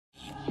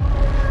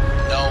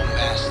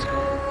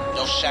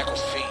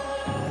Unshackled feet,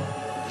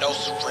 no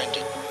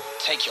surrender,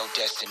 take your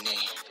destiny.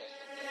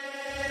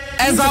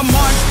 As I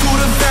march through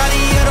the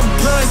valley of the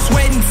blood,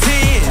 sweat and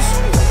tears,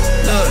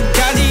 look,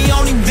 God the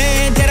only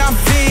man that I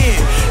fear.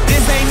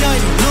 This ain't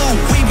nothing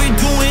new, we've been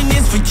doing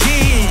this for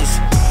years.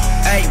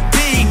 Hey,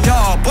 big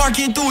dog,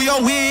 barking through your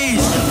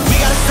ears.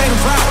 We gotta stay the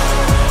route,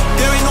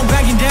 there ain't no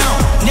backing down.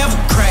 Never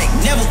crack,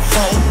 never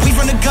fold, we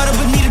from the gutter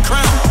but need a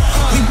crown.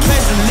 We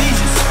pledge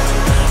allegiance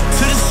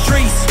to the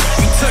streets,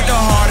 we took the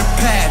harder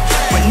path,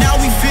 but now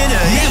we finna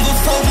never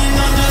folding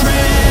under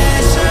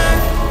pressure.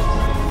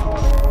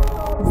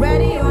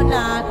 Ready or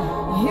not,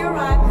 here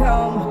I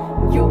come,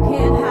 you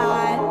can't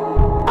hide.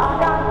 I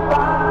got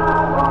fire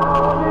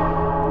on it.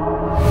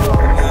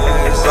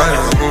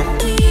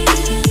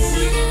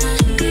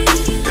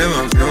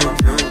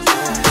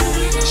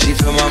 She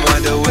fill my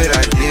mind up with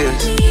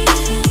ideas.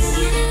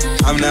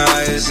 I'm the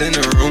highest in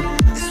the room.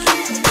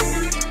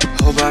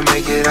 Hope I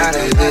make it out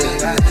of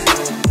here.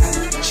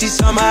 She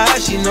saw my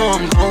eyes, she know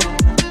I'm home.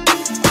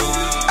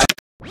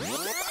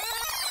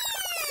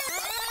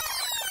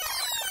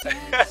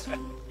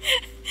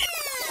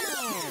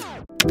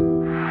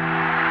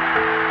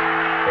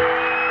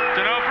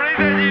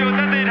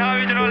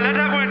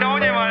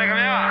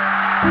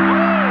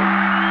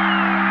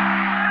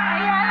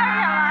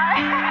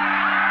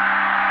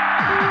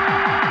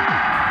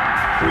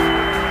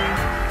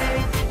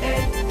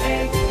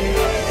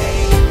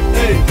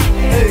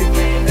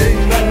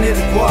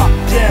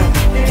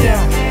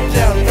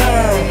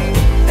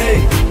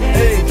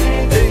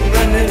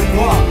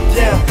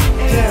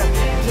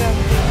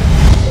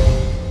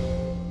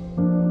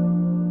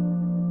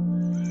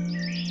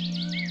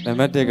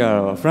 Namaste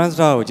France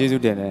ko jesu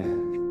tin ne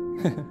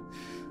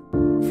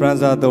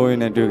France 3 ရ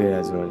င်းနဲ့တွေ့ခဲ့ရ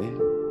ဆိုတော့လေ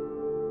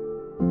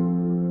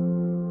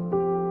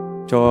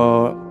ကျော်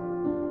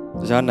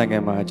တရားနိုင်ငံ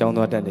မှာအကြောင်း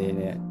သွားတက်နေ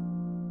နေအ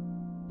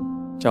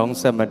ကြောင်း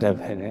ဆက်မတက်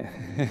ပဲနဲ့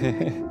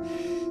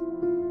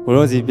ဘိုး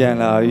တော်စီပြန်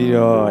လာပြီး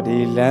တော့ဒီ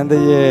လမ်းတ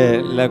ရဲ့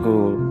လက်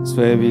ကို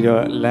ဆွဲပြီး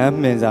တော့လမ်း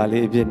မင်စာ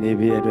လေးအဖြစ်နေ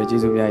ပြီးတဲ့အတွက်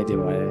ကျေးဇူးအများကြီးတင်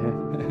ပါတယ်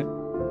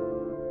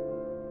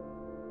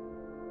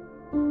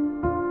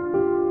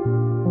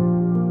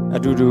အ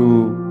တူတူ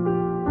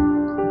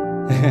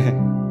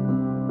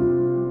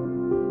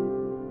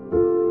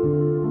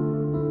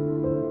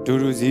ဒူ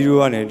ဒူ0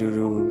ကနေဒူ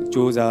ဒူ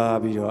စူးစမ်း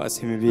ပြီးတော့အဆ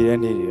င်မပြေတဲ့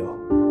နေ့တွေရော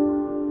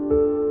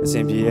အဆ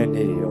င်ပြေတဲ့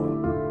နေ့တွေရော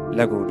လ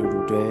က်ကိုဒူဒူ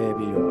တွဲ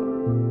ပြီးတော့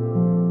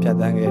ဖြတ်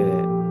သန်းခဲ့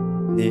တဲ့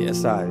နေ့အ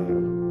စတွေ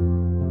ကို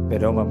ဘယ်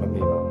တော့မှမ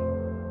မေ့ပါဘူး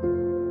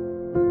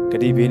ဂ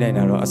တိပေးနိုင်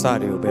တာတော့အစ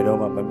တွေကိုဘယ်တော့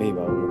မှမမေ့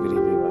ပါဘူးလို့ဂတိ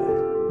ပေးပါတယ်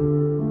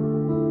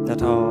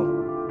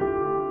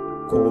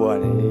2009က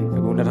နေအ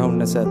ခု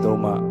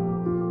2023မှာ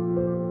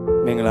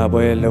မင်္ဂလာ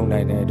ပွဲလုပ်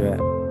နိုင်တဲ့အတွက်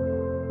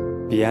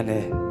ပြရနေ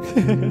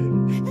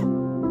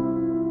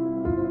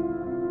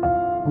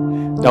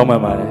တောင်းပ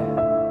န်ပါတယ်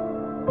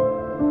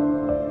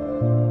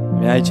အ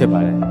များကြီးချစ်ပါ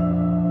တယ်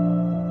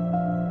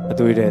အ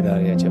သွေးတဲ့သား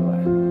တွေချစ်ပါတ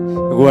ယ်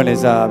အခုကနေ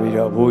စားပြီး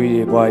တော့ဘိုးကြီး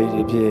တွေဘွားကြီး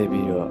တွေဖြစ်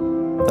ပြီးတော့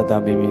တတ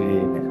မီမီ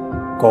လေးနဲ့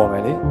ကော်မ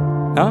ယ်လေ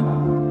နော်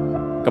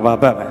ကဘာ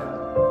ပတ်မယ်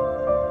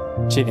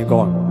ချိန်နေ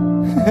ကောင်းအောင်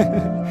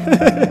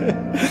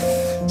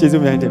ကျေး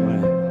ဇူးများတင်ပါတ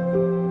ယ်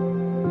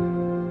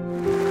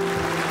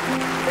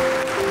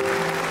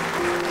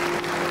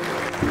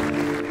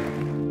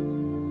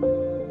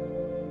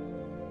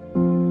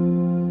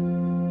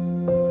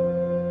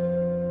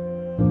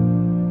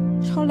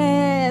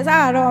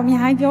တော့အ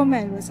များကြီးပြောမ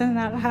ယ်လို့စဉ်း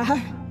စားတာ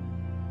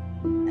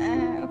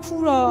အခု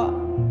တော့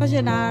ပြောချ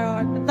င်တာက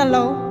တော့တစ်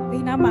လုံးဒီ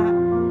နားမှာ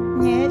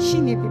ငဲရှိ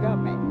နေပြီးတော့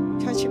မယ်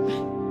ပြောချင်ပါ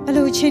ဘယ်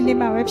လိုချိန်နေ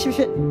မှာပဲဖြစ်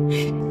ဖြစ်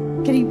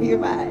ကြည့်ပြီး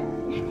ပါ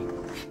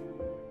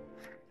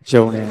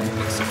ယုံနေ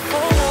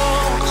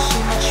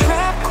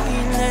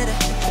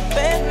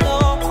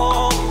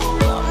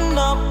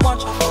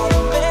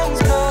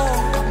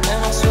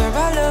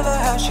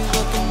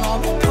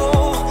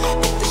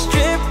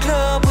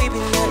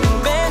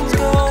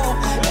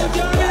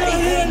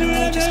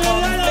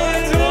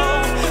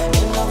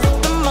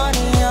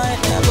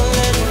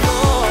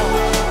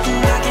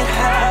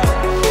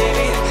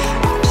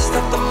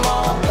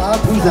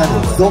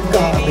Zoka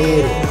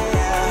Amere.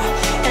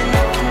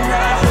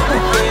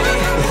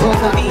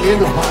 Zoka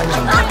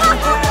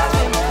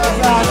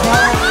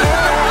Amere.